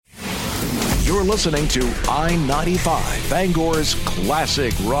You're listening to I-95, Bangor's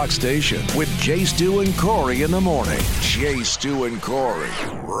classic rock station with Jay Stu and Corey in the morning. Jay Stu and Corey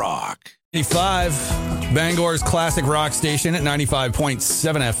rock. 95, Bangor's classic rock station at 95.7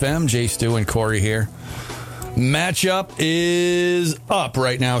 FM. Jay Stu and Corey here. Matchup is up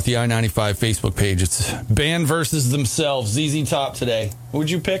right now with the I-95 Facebook page. It's band versus themselves. ZZ Top today. Who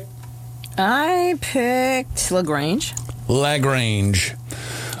would you pick? I picked LaGrange.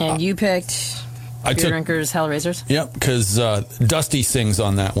 And you picked Beer Drinkers, Hellraisers? Yep, because Dusty sings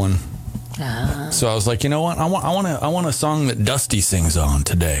on that one. So I was like, you know what? I want a song that Dusty sings on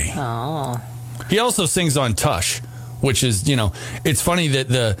today. Oh. He also sings on Tush, which is, it's funny that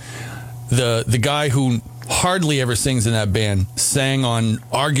the guy who hardly ever sings in that band sang on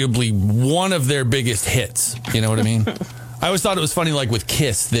arguably one of their biggest hits. You know what I mean? I always thought it was funny, like with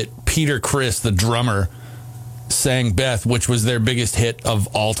Kiss, that Peter Criss, the drummer, sang Beth, which was their biggest hit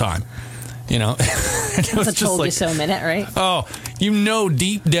of all time. It's a told you so minute, right? Oh,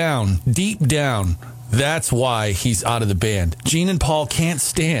 deep down, that's why he's out of the band. Gene and Paul can't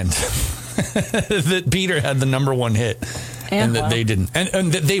stand that Peter had the number one hit and that they didn't,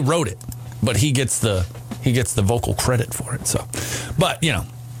 and that they wrote it, but he gets the vocal credit for it. So, but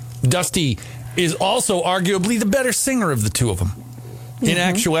Dusty is also arguably the better singer of the two of them in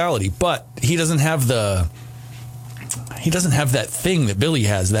actuality, but he doesn't have that thing that Billy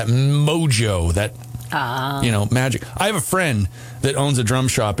has, that mojo, that magic. I have a friend that owns a drum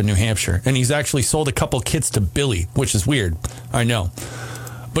shop in New Hampshire, and he's actually sold a couple kits to Billy, which is weird, I know.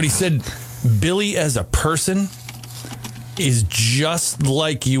 But he said Billy as a person is just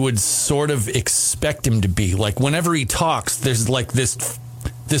like you would sort of expect him to be. Like whenever he talks, there's like this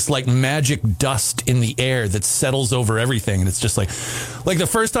like magic dust in the air that settles over everything, and it's just like the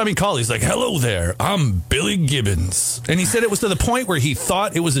first time he called, he's like, "Hello there, I'm Billy Gibbons," and he said it was to the point where he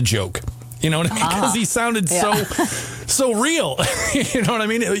thought it was a joke. You know what I mean? Because he sounded so real. You know what I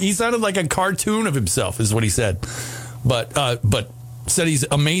mean? He sounded like a cartoon of himself, is what he said. But said he's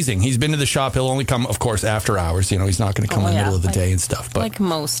amazing. He's been to the shop. He'll only come, of course, after hours. He's not going to come in the middle of the day and stuff. But like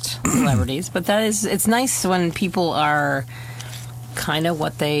most celebrities. But it's nice when people are kind of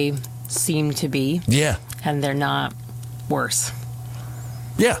what they seem to be. Yeah. And they're not worse.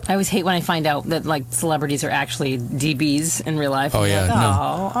 Yeah. I always hate when I find out that like celebrities are actually DBs in real life. Oh, yeah. Like,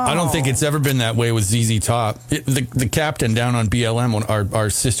 no. I don't think it's ever been that way with ZZ Top. The captain down on BLM, our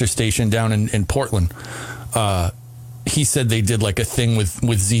sister station down in Portland, he said they did like a thing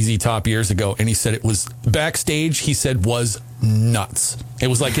with ZZ Top years ago, and he said it was backstage, he said was nuts. It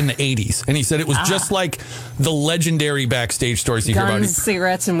was like in the 80s, and he said it was just like the legendary backstage stories you hear about. Guns,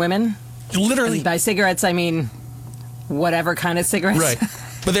 cigarettes, and women? Literally. And by cigarettes, I mean whatever kind of cigarettes. Right.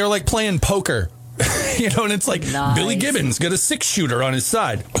 But they were like playing poker. And it's like nice. Billy Gibbons got a 6-shooter on his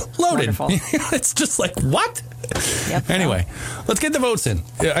side. Loaded. It's just like, what? Yep, anyway, let's get the votes in.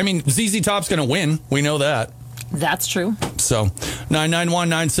 I mean, ZZ Top's going to win. We know that. That's true. So,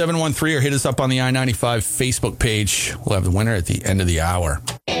 991-9713 or hit us up on the I-95 Facebook page. We'll have the winner at the end of the hour.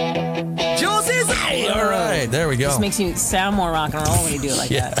 All right, there we go. This makes you sound more rock and roll when you do it like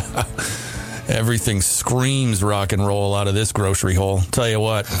that. Everything screams rock and roll out of this grocery hole. Tell you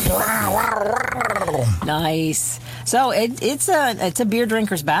what. Nice. So it's a beer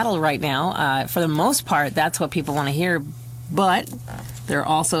drinkers battle right now. For the most part, that's what people want to hear. But there are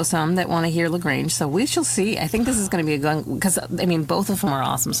also some that want to hear LaGrange. So we shall see. I think this is going to be a gun because both of them are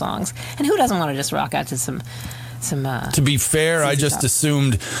awesome songs. And who doesn't want to just rock out to some to be fair, I just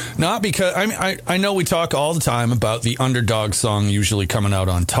assumed not because I know we talk all the time about the underdog song usually coming out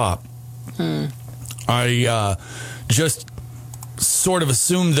on top. I just sort of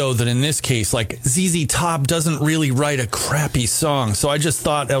assumed, though, that in this case, like, ZZ Top doesn't really write a crappy song. So I just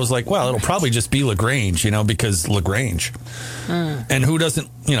thought, I was like, well, it'll probably just be LaGrange, because LaGrange. And who doesn't,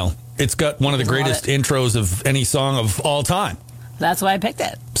 it's got one of the greatest intros of any song of all time. That's why I picked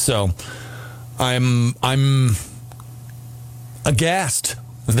it. So I'm aghast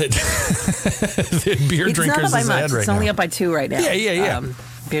that, that Beer Drinkers is ahead right now. It's only up by 2 right now. Yeah.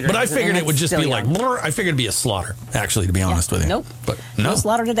 But I figured it would just be like, I figured it'd be a slaughter, actually, to be honest with you. Nope. But no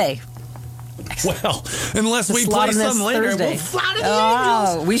slaughter today. Well, unless we play some later, Thursday. We'll fly to the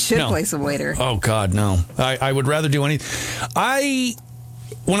Angels. We should play some later. Oh, God, no. I would rather do anything.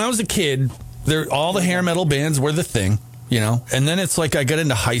 When I was a kid, all the hair metal bands were the thing, and then it's like I got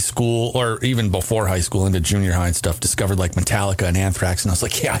into high school, or even before high school, into junior high and stuff, discovered like Metallica and Anthrax, and I was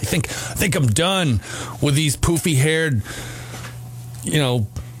like, I think I'm done with these poofy haired,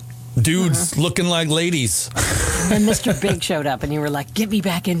 dudes looking like ladies. And then Mr. Big showed up, and you were like, "Get me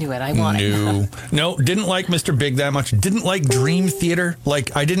back into it. I want it." No, didn't like Mr. Big that much. Didn't like Dream Theater.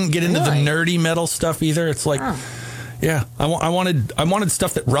 Like, I didn't get into the nerdy metal stuff either. It's like, yeah, I wanted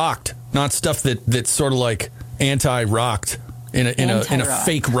stuff that rocked, not stuff that sort of like anti-rocked in a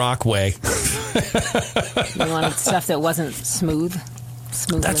fake rock way. You wanted stuff that wasn't smooth.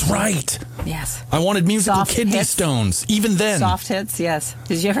 That's right. Yes. I wanted musical Soft kidney hits. stones, even then. Soft hits, yes.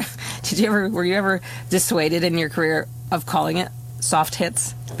 Were you ever dissuaded in your career of calling it soft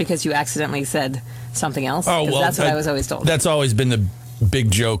hits because you accidentally said something else? Oh, well, that's what I was always told. That's always been the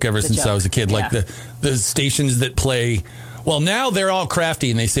big joke ever since I was a kid. Like the stations that play, well, now they're all crafty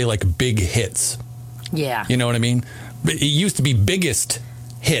and they say like big hits. Yeah. You know what I mean? But it used to be biggest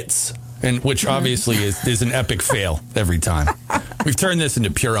hits, and which obviously is an epic fail every time. We've turned this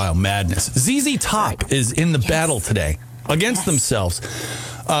into puerile madness. ZZ Top is in the battle today against themselves.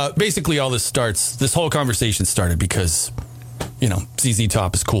 Basically, all this whole conversation started because, ZZ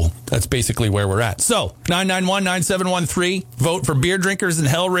Top is cool. That's basically where we're at. So, 991-9713, vote for Beer Drinkers and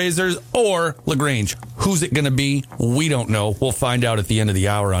Hellraisers or LaGrange. Who's it going to be? We don't know. We'll find out at the end of the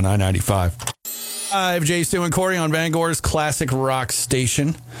hour on I-95. I'm Jay, Stu, and Corey on Bangor's classic rock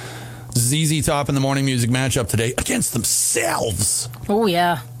station. ZZ Top in the morning music matchup today against themselves. Oh,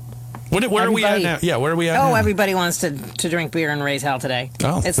 yeah. Where are we at now? Yeah, where are we at now? Everybody wants to drink beer and raise hell today.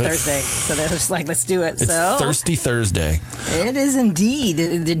 Oh, it's Thursday, so they're just like, let's do it. It's Thirsty Thursday. It is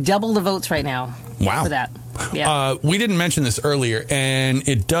indeed. Double the votes right now. Wow. For that. Yeah. We didn't mention this earlier, and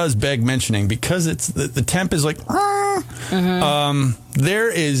it does beg mentioning because it's the temp is like, there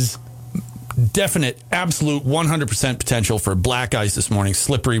is definite, absolute 100% potential for black ice this morning,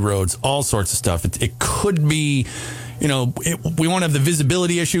 slippery roads, all sorts of stuff. It could be, we won't have the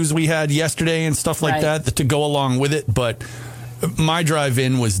visibility issues we had yesterday and stuff like that to go along with it. But my drive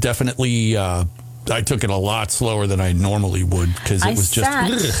in was definitely, I took it a lot slower than I normally would because it was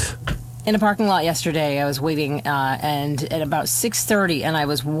just in a parking lot yesterday. I was waiting, and at about 6:30, and I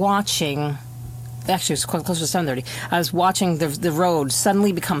was watching. Actually, it was closer to 7:30. I was watching the road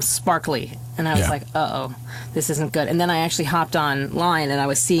suddenly become sparkly, and I was like, "Uh-oh, this isn't good." And then I actually hopped online, and I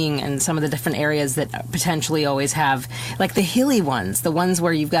was seeing in some of the different areas that potentially always have, like the hilly ones, the ones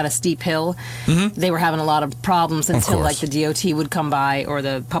where you've got a steep hill. They were having a lot of problems until like the DOT would come by or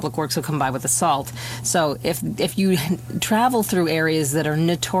the Public Works would come by with the salt. So if you travel through areas that are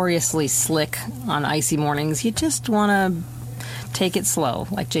notoriously slick on icy mornings, you just want to take it slow,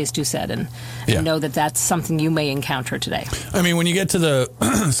 like Jay Stu said, and know that that's something you may encounter today. I mean, when you get to the,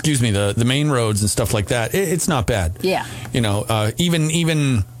 the main roads and stuff like that, it's not bad. Yeah.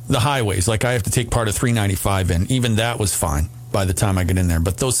 Even the highways, like I have to take part of 395 in, even that was fine by the time I get in there.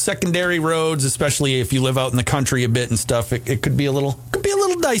 But those secondary roads, especially if you live out in the country a bit and stuff, it could be a little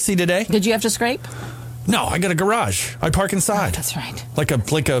dicey today. Did you have to scrape? No, I got a garage. I park inside. Oh, that's right.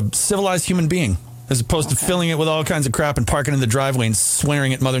 Like a civilized human being. As opposed to filling it with all kinds of crap and parking in the driveway and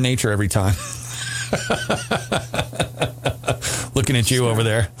swearing at Mother Nature every time. Looking at you over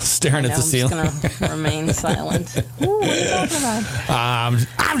there, staring at the ceiling. I'm just going to remain silent. Ooh, what are you talking about?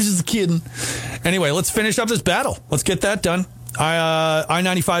 I'm just kidding. Anyway, let's finish up this battle. Let's get that done.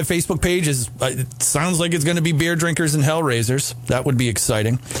 I-95 Facebook page it sounds like it's going to be Beer Drinkers and Hellraisers. That would be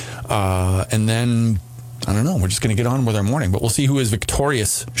exciting. And then, I don't know. We're just going to get on with our morning, but we'll see who is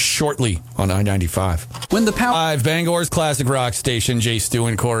victorious shortly on I-95. When the Live, Bangor's classic rock station, Jay, Stu,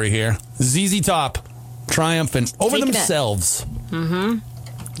 and Corey here. ZZ Top, triumphant over themselves.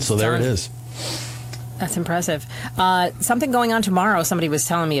 So there it is. That's impressive. Something going on tomorrow somebody was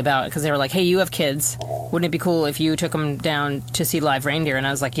telling me about, because they were like, hey, you have kids. Wouldn't it be cool if you took them down to see live reindeer? And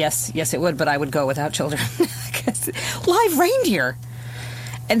I was like, yes, it would, but I would go without children. Live reindeer!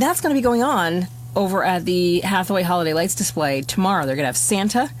 And that's going to be going on over at the Hathaway Holiday Lights display tomorrow. They're going to have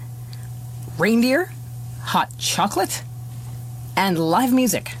Santa, reindeer, hot chocolate, and live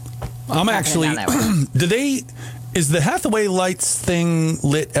music. I'm actually... Is the Hathaway Lights thing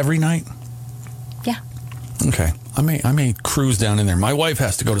lit every night? Yeah. Okay. I may cruise down in there. My wife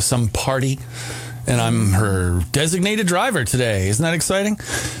has to go to some party, and I'm her designated driver today. Isn't that exciting?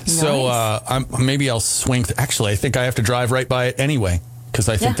 Nice. So maybe I'll swing. Actually, I think I have to drive right by it anyway, because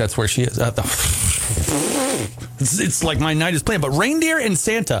I think that's where she is. It's like my night is planned. But reindeer and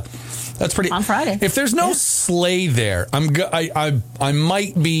Santa, that's pretty... On Friday. If there's no sleigh there, I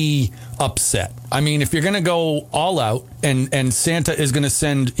might be upset. I mean, if you're going to go all out and Santa is going to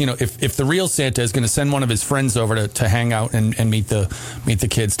send, if the real Santa is going to send one of his friends over to hang out and meet the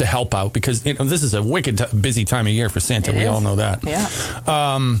kids to help out, because this is a wicked busy time of year for Santa. We all know that. Yeah.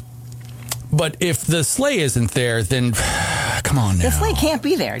 But if the sleigh isn't there, then come on now. The sleigh can't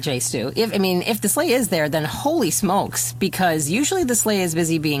be there, Jay Stu. If the sleigh is there, then holy smokes, because usually the sleigh is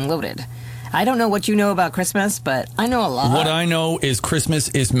busy being loaded. I don't know what you know about Christmas, but I know a lot. What I know is Christmas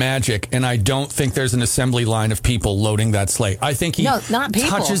is magic, and I don't think there's an assembly line of people loading that sleigh. I think he not people.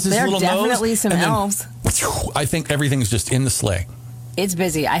 touches his there little nose. There are definitely some elves. I think everything's just in the sleigh. It's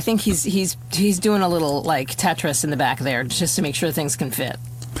busy. I think he's doing a little like Tetris in the back there just to make sure things can fit.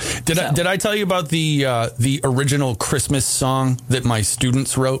 Did I tell you about the original Christmas song that my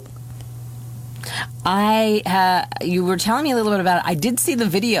students wrote? You were telling me a little bit about it. I did see the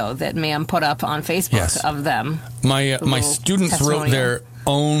video that ma'am put up on Facebook of them. My students wrote their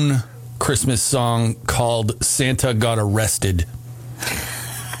own Christmas song called "Santa Got Arrested."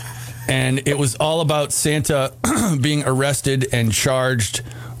 And it was all about Santa being arrested and charged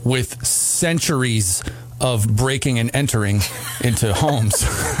with centuries of breaking and entering into homes.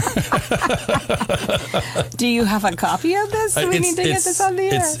 Do you have a copy of this? Do we need to get this on the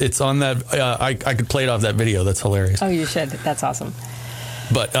air? It's on that. I could play it off that video. That's hilarious. Oh, you should. That's awesome.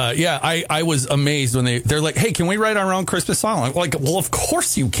 But I was amazed when they're like, "Hey, can we write our own Christmas song?" I'm like, well, of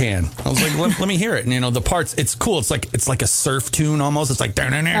course you can. I was like, let me hear it. And the parts, it's cool. It's like a surf tune almost. It's like, oh,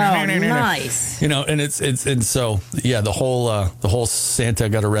 nice. And so the whole Santa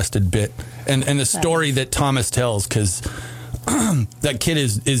got arrested bit, and the story that Thomas tells, because that kid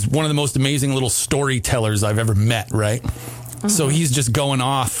is one of the most amazing little storytellers I've ever met. Right. Mm-hmm. So he's just going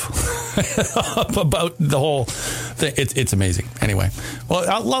off about the whole thing. It's amazing. Anyway, well,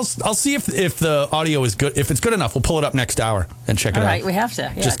 I'll see if the audio is good. If it's good enough, we'll pull it up next hour and check it out. All right, we have to.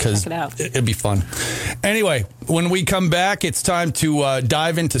 Yeah, just because it'd be fun. Anyway, when we come back, it's time to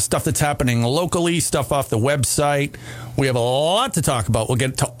dive into stuff that's happening locally, stuff off the website. We have a lot to talk about. We'll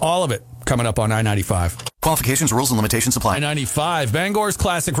get to all of it coming up on I-95. Qualifications, rules, and limitations apply. I-95, Bangor's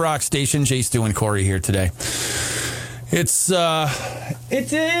classic rock station. Jay, Stu, and Corey here today. It's not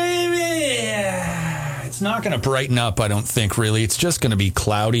going to brighten up, I don't think, really. It's just going to be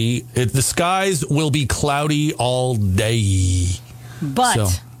cloudy. The skies will be cloudy all day.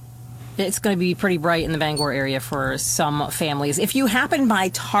 But it's going to be pretty bright in the Bangor area for some families. If you happen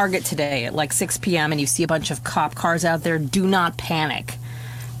by Target today at like 6 p.m. and you see a bunch of cop cars out there, do not panic.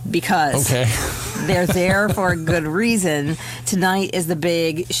 Because they're there for a good reason. Tonight is the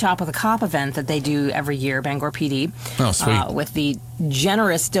big Shop with a Cop event that they do every year, Bangor PD. Oh, sweet. With the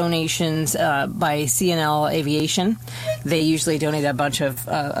generous donations by CNL Aviation. They usually donate a bunch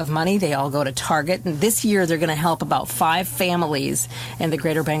of money. They all go to Target. And this year they're going to help about 5 families in the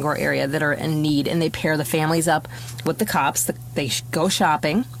greater Bangor area that are in need. And they pair the families up with the cops. They go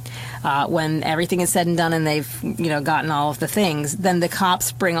shopping. When everything is said and done and they've gotten all of the things, then the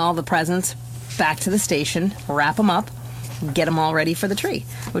cops bring all the presents back to the station, wrap them up, get them all ready for the tree,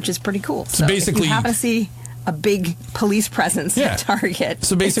 which is pretty cool. So basically, if you happen to see a big police presence at Target,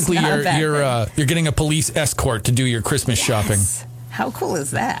 so basically you're getting a police escort to do your Christmas shopping. How cool is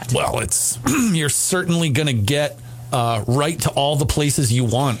that? Well, you're certainly going to get right to all the places you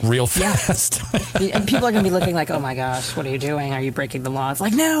want real fast. Yeah. And people are going to be looking like, oh my gosh, what are you doing? Are you breaking the law? It's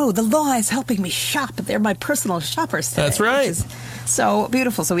like, no, the law is helping me shop. They're my personal shoppers today. That's right. Which is so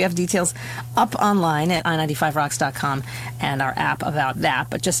beautiful. So we have details up online at i95rocks.com and our app about that.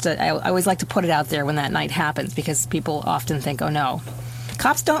 But I always like to put it out there when that night happens, because people often think, oh no.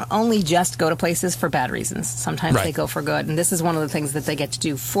 Cops don't only just go to places for bad reasons. Sometimes they go for good. And this is one of the things that they get to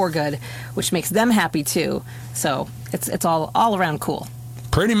do for good, which makes them happy too. So it's all around cool.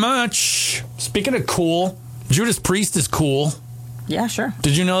 Pretty much. Speaking of cool, Judas Priest is cool. Yeah, sure.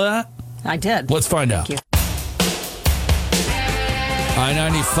 Did you know that? I did. Let's find out. Thank you.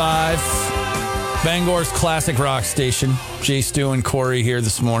 I-95, Bangor's classic rock station. Jay, Stu, and Corey here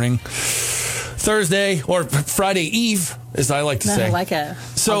this morning. Thursday, or Friday Eve, as I like to say. I like it.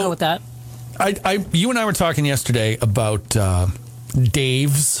 So, I'll go with that. You and I were talking yesterday about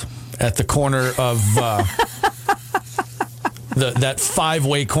Dave's at the corner of that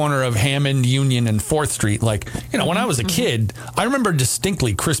 5-way corner of Hammond, Union, and 4th Street. Like, when I was a kid, I remember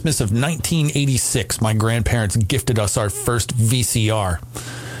distinctly Christmas of 1986. My grandparents gifted us our first VCR.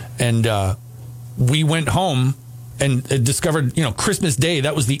 And we went home and discovered, Christmas Day,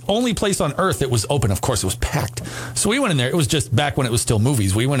 that was the only place on earth that was open. Of course, it was packed. So we went in there. It was just back when it was still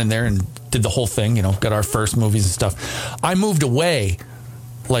movies. We went in there and did the whole thing, got our first movies and stuff. I moved away,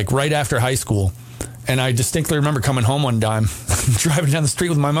 like, right after high school. And I distinctly remember coming home one time, driving down the street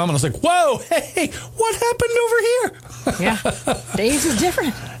with my mom, and I was like, whoa, hey, what happened over here? Yeah. Days is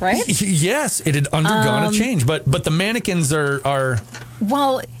different, right? Yes, it had undergone a change. But the mannequins are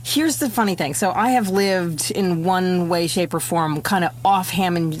Well, here's the funny thing. So I have lived in one way, shape, or form, kind of off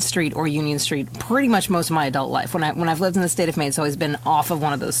Hammond Street or Union Street, pretty much most of my adult life. When I've lived in the state of Maine, it's always been off of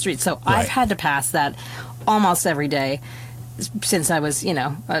one of those streets. So I've had to pass that almost every day since I was,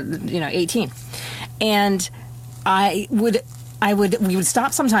 18, and we would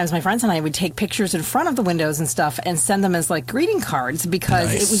stop sometimes, my friends and I would take pictures in front of the windows and stuff and send them as like greeting cards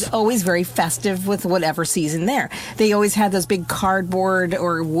because it was always very festive with whatever season there. They always had those big cardboard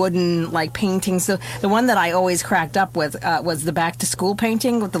or wooden like paintings. So the one that I always cracked up with was the back to school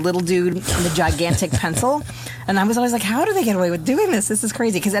painting with the little dude and the gigantic pencil. And I was always like, how do they get away with doing this? This is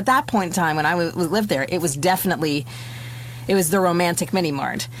crazy. Because at that point in time when I lived there, it was definitely... It was the romantic mini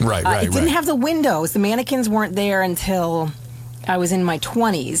mart. Right. It didn't have the windows. The mannequins weren't there until I was in my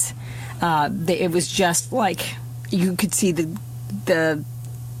 20s. It was just like you could see the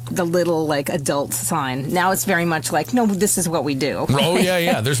little like adult sign. Now it's very much like, no, this is what we do. Oh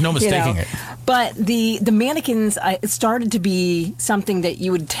yeah. There's no mistaking it. But the mannequins it started to be something that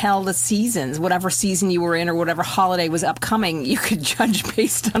you would tell the seasons, whatever season you were in or whatever holiday was upcoming, you could judge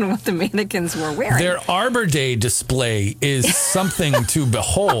based on what the mannequins were wearing. Their Arbor Day display is something to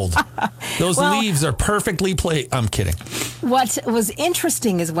behold. Those leaves are perfectly placed. I'm kidding. What was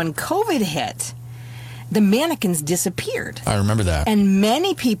interesting is when COVID hit, the mannequins disappeared. I remember that. And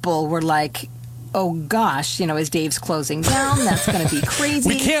many people were like, oh gosh, is Dave's closing down? That's going to be crazy.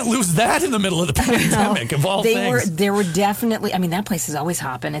 We can't lose that in the middle of the pandemic, of all things. There were definitely, that place is always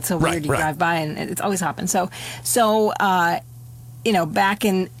hopping. It's so weird. You drive by and it's always hopping. So back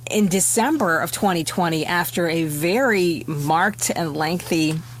in December of 2020, after a very marked and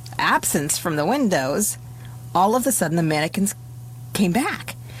lengthy absence from the windows, all of a sudden the mannequins came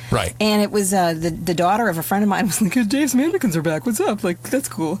back. Right. And it was the daughter of a friend of mine was like, Dave's mannequins are back. What's up? Like, that's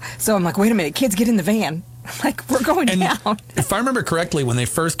cool. So I'm like, wait a minute, kids, get in the van. Like, we're going down. If I remember correctly, when they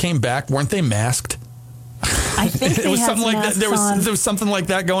first came back, weren't they masked? I think it was something like that. There was something like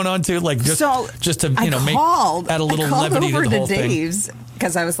that going on too, like just to add a little levity to the whole thing. Dave's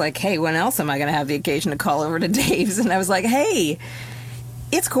because I was like, hey, when else am I going to have the occasion to call over to Dave's? And I was like, hey,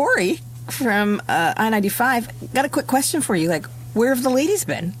 it's Corey from I-95. Got a quick question for you. Like, where have the ladies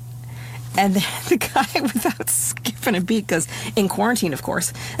been? And the guy, without skipping a beat, goes, in quarantine, of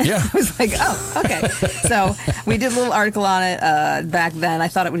course. Yeah. I was like, oh, okay. So we did a little article on it back then. I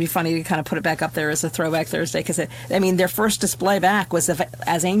thought it would be funny to kind of put it back up there as a Throwback Thursday because, their first display back was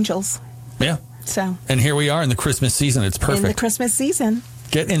as angels. Yeah. So. And here we are in the Christmas season. It's perfect. In the Christmas season.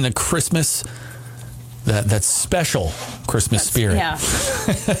 Get in the Christmas... That special Christmas spirit. Yeah.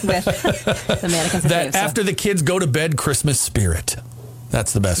 With the mannequins. That after the kids go to bed, Christmas spirit.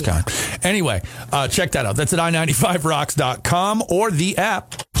 That's the best kind. Anyway, check that out. That's at i95rocks.com or the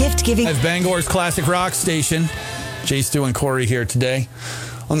app. Gift giving. As Bangor's classic rock station. Jay, Stu, and Corey here today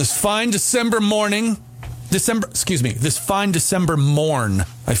on this fine December morning. This fine December morn.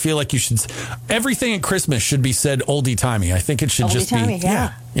 I feel like everything at Christmas should be said oldie-timey. I think it should just be,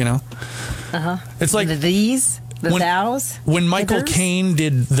 yeah. It's like the these, the thous. When Michael Caine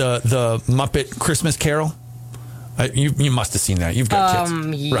did the Muppet Christmas Carol, you must have seen that. You've got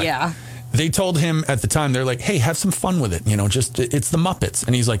kids. Yeah. Right. They told him at the time, they're like, hey, have some fun with it. It's the Muppets.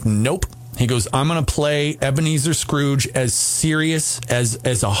 And he's like, nope. He goes, I'm going to play Ebenezer Scrooge as serious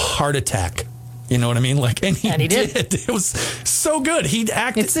as a heart attack. You know what I mean? And he did. It was so good. He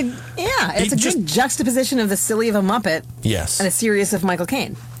acted. It's a good juxtaposition of the silly of a Muppet. Yes. And the serious of Michael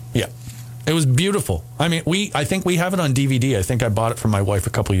Caine. Yeah. It was beautiful. I mean, I think we have it on DVD. I think I bought it for my wife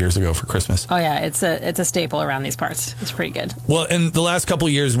a couple years ago for Christmas. Oh yeah, it's a staple around these parts. It's pretty good. Well, in the last couple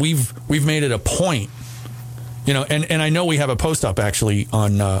of years, we've made it a point, and I know we have a post up actually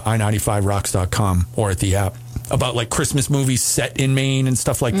on i95rocks.com or at the app about like Christmas movies set in Maine and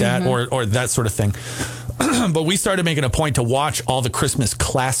stuff like that, or that sort of thing. But we started making a point to watch all the Christmas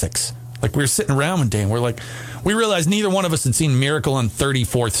classics. Like we were sitting around one day and we realized neither one of us had seen Miracle on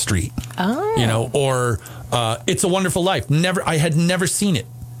 34th Street. Oh. Or It's a Wonderful Life. I had never seen it.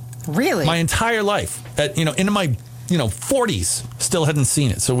 Really? My entire life. Into my 40s, still hadn't seen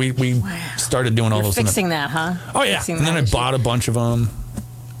it. So we started doing all those things. Fixing that, huh? Oh, yeah. And then I bought a bunch of them.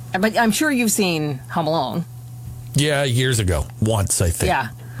 But I'm sure you've seen Home Alone. Yeah, years ago. Once, I think. Yeah.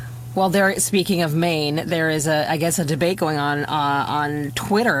 Well, speaking of Maine, there is a debate going on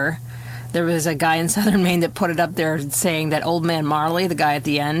Twitter. There was a guy in southern Maine that put it up there saying that Old Man Marley, the guy at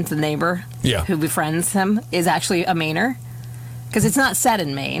the end, the neighbor who befriends him, is actually a Mainer. Because it's not set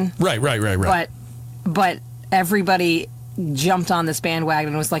in Maine. Right. But everybody jumped on this bandwagon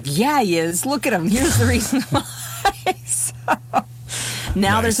and was like, yeah, he is. Look at him. Here's the reason why. So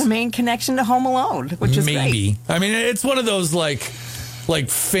now there's a Maine connection to Home Alone, which is maybe. great. I mean, it's one of those like... like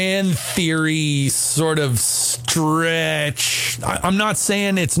fan theory sort of stretch. I'm not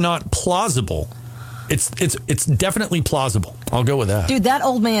saying it's not plausible. It's definitely plausible. I'll go with that. Dude, that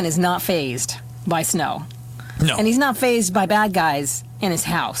old man is not fazed by snow. No. And he's not fazed by bad guys in his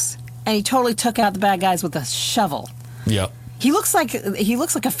house. And he totally took out the bad guys with a shovel. Yep. He looks like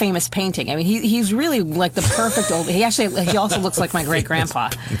a famous painting. I mean, he's really like the perfect old. He also looks like my great grandpa.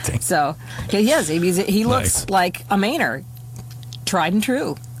 So he is. He looks like a Mainer, tried and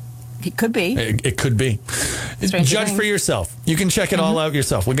true. He could be. It could be. Judge for yourself. You can check it all out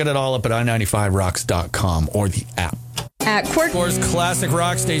yourself. We'll get it all up at i95rocks.com or the app. At Course Classic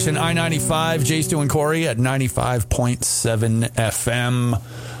Rock Station, I-95, Jay, Stu, and Corey at 95.7 FM.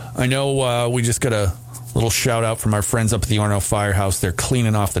 I know we just got a little shout out from our friends up at the Orono Firehouse. They're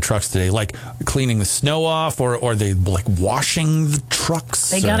cleaning off the trucks today, like cleaning the snow off, or they like washing the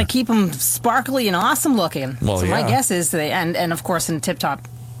trucks. They got to keep them sparkly and awesome looking. Well, so yeah. my guess is and of course in tip-top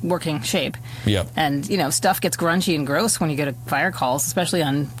working shape. Yep. And stuff gets grungy and gross when you get fire calls, especially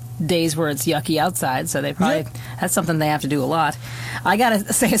on days where it's yucky outside. So they probably that's something they have to do a lot. I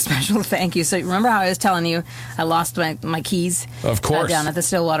gotta say a special thank you. So remember how I was telling you I lost my keys? Of course. Down at the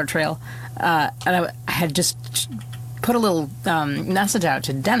Stillwater Trail, and I had just put a little message out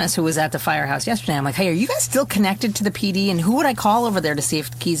to Dennis, who was at the firehouse yesterday. I'm like, hey, are you guys still connected to the PD? And who would I call over there to see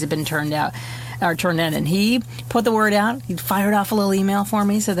if the keys had been turned in? And he put the word out. He fired off a little email for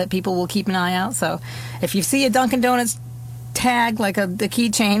me so that people will keep an eye out. So if you see a Dunkin' Donuts tag, like the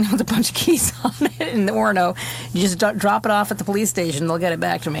keychain with a bunch of keys on it in the Orono, you just drop it off at the police station. They'll get it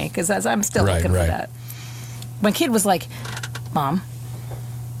back to me because I'm still looking for that. My kid was like, Mom,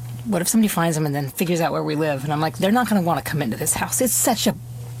 what if somebody finds them and then figures out where we live? And I'm like, they're not going to want to come into this house. It's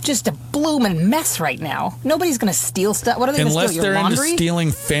just a blooming mess right now. Nobody's going to steal stuff. What are they going to steal? Your laundry? Unless they're into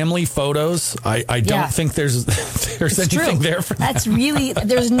stealing family photos, I don't think there's anything there for that. That's really,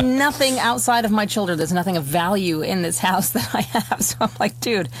 there's nothing outside of my children. There's nothing of value in this house that I have. So I'm like,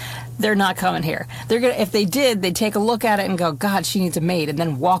 dude, they're not coming here. If they did, they'd take a look at it and go, God, she needs a maid, and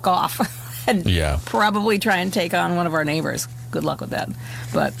then walk off and probably try and take on one of our neighbors. Good luck with that.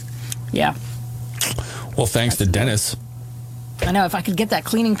 But yeah. Well, thanks to Dennis. I know, if I could get that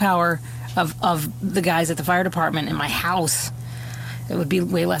cleaning power of the guys at the fire department in my house, it would be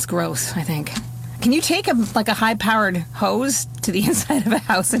way less gross, I think. Can you take a high-powered hose to the inside of a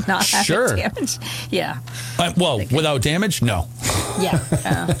house and not have it damaged? Yeah. Without damage? No.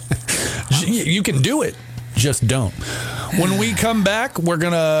 Yeah. You can do it. Just don't. When we come back, we're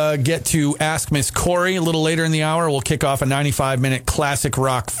going to get to Ask Miss Corey a little later in the hour. We'll kick off a 95-minute classic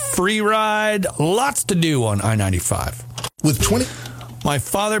rock free ride. Lots to do on I-95. My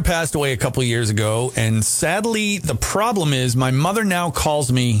father passed away a couple of years ago, and sadly, the problem is my mother now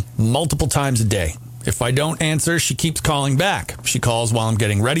calls me multiple times a day. If I don't answer, she keeps calling back. She calls while I'm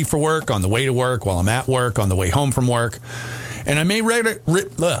getting ready for work, on the way to work, while I'm at work, on the way home from work. And I may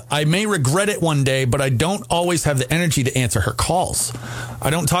regret it one day, but I don't always have the energy to answer her calls. I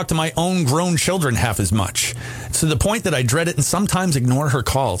don't talk to my own grown children half as much, to the point that I dread it and sometimes ignore her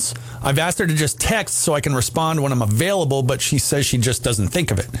calls. I've asked her to just text so I can respond when I'm available, but she says she just doesn't think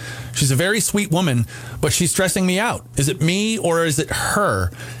of it. She's a very sweet woman, but she's stressing me out. Is it me or is it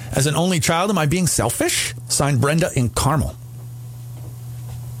her? As an only child, am I being selfish? Signed, Brenda in Carmel.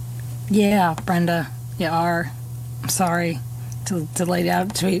 Yeah, Brenda, you are. I'm sorry to lay it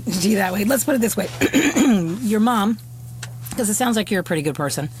out to you that way. Let's put it this way. Your mom, because it sounds like you're a pretty good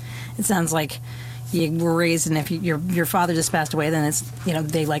person. It sounds like you were raised, and if your father just passed away, then it's,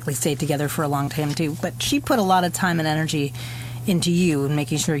 they likely stayed together for a long time too. But she put a lot of time and energy into you and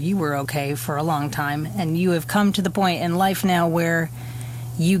making sure you were okay for a long time. And you have come to the point in life now where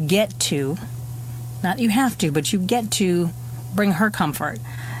you get to, not you have to, but you get to bring her comfort.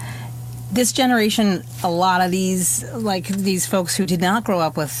 This generation, a lot of these folks who did not grow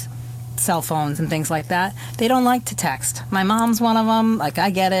up with cell phones and things like that, they don't like to text. My mom's one of them. I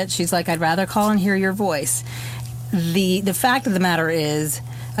get it. She's like, I'd rather call and hear your voice. The fact of the matter is,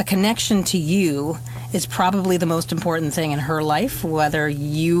 a connection to you is probably the most important thing in her life, whether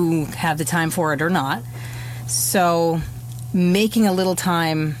you have the time for it or not. So making a little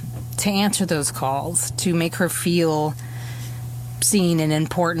time to answer those calls, to make her feel seen and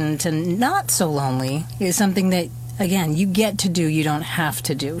important and not so lonely, is something that, again, you get to do, you don't have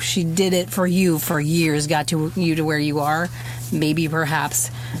to do. She did it for you for years, got you to where you are. Maybe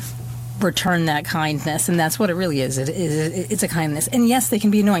perhaps return that kindness, and that's what it really is. It's a kindness. And yes, they can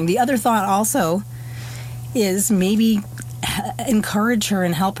be annoying. The other thought also is maybe encourage her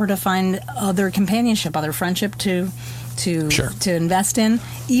and help her to find other companionship, other friendship to invest in.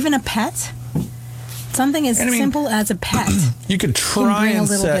 Even a pet. Something as simple as a pet. You could try can bring and a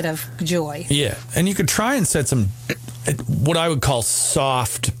little set, bit of joy. Yeah, and you could try and set some what I would call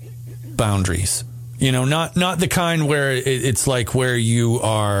soft boundaries. You know, not the kind where it's like where you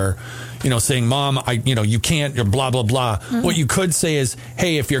are, you know, saying, Mom, you can't, you're blah, blah, blah. Mm-hmm. What you could say is,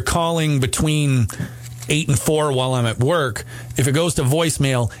 hey, if you're calling between 8 and 4 while I'm at work, if it goes to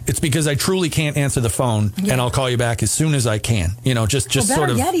voicemail, it's because I truly can't answer the phone, and I'll call you back as soon as I can. You know, just sort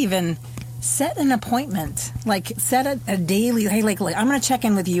of. Yet, even set an appointment. Like, set a daily. Hey, like I'm going to check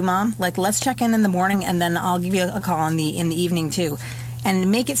in with you, Mom. Like, let's check in the morning, and then I'll give you a call in the evening too.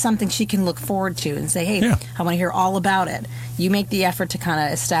 And make it something she can look forward to and say, hey, I want to hear all about it. You make the effort to kind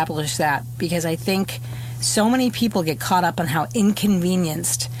of establish that, because I think so many people get caught up on how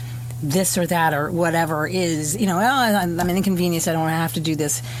inconvenienced this or that or whatever is. You know, I'm inconvenienced, I don't want to have to do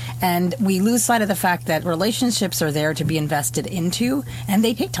this. And we lose sight of the fact that relationships are there to be invested into, and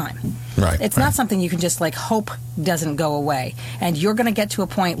they take time. Right. It's not something you can just like hope doesn't go away. And you're going to get to a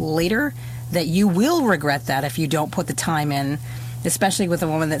point later that you will regret that if you don't put the time in, especially with a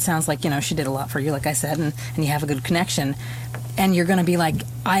woman that sounds like, you know, she did a lot for you, like I said, and you have a good connection. And you're going to be like,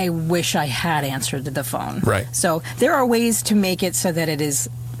 I wish I had answered the phone. Right. So there are ways to make it so that it is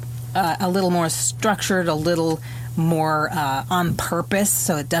a little more structured, a little more on purpose,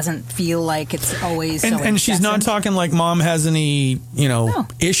 so it doesn't feel like it's always and she's not talking like Mom has any, you know,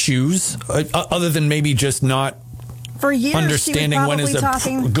 issues, other than maybe just not for years, understanding when is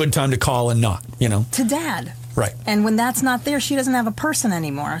a good time to call and not, you know. To Dad. Right. And when that's not there, she doesn't have a person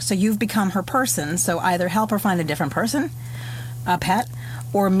anymore. So you've become her person. So either help her find a different person, a pet,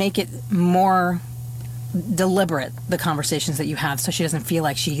 or make it more deliberate, the conversations that you have, so she doesn't feel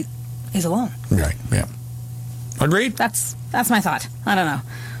like she is alone. Right. Yeah. Agreed? That's my thought. I don't know.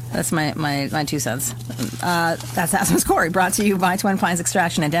 That's my 2 cents. That's Ask Miss Corey, brought to you by Twin Pines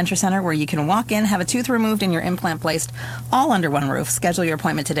Extraction and Denture Center, where you can walk in, have a tooth removed, and your implant placed all under one roof. Schedule your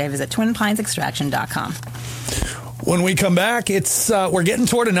appointment today. Visit twinpinesextraction.com. When we come back, it's we're getting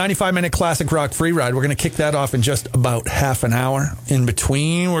toward a 95-minute classic rock free ride. We're going to kick that off in just about half an hour. In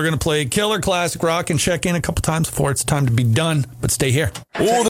between, we're going to play killer classic rock and check in a couple times before it's time to be done. But stay here.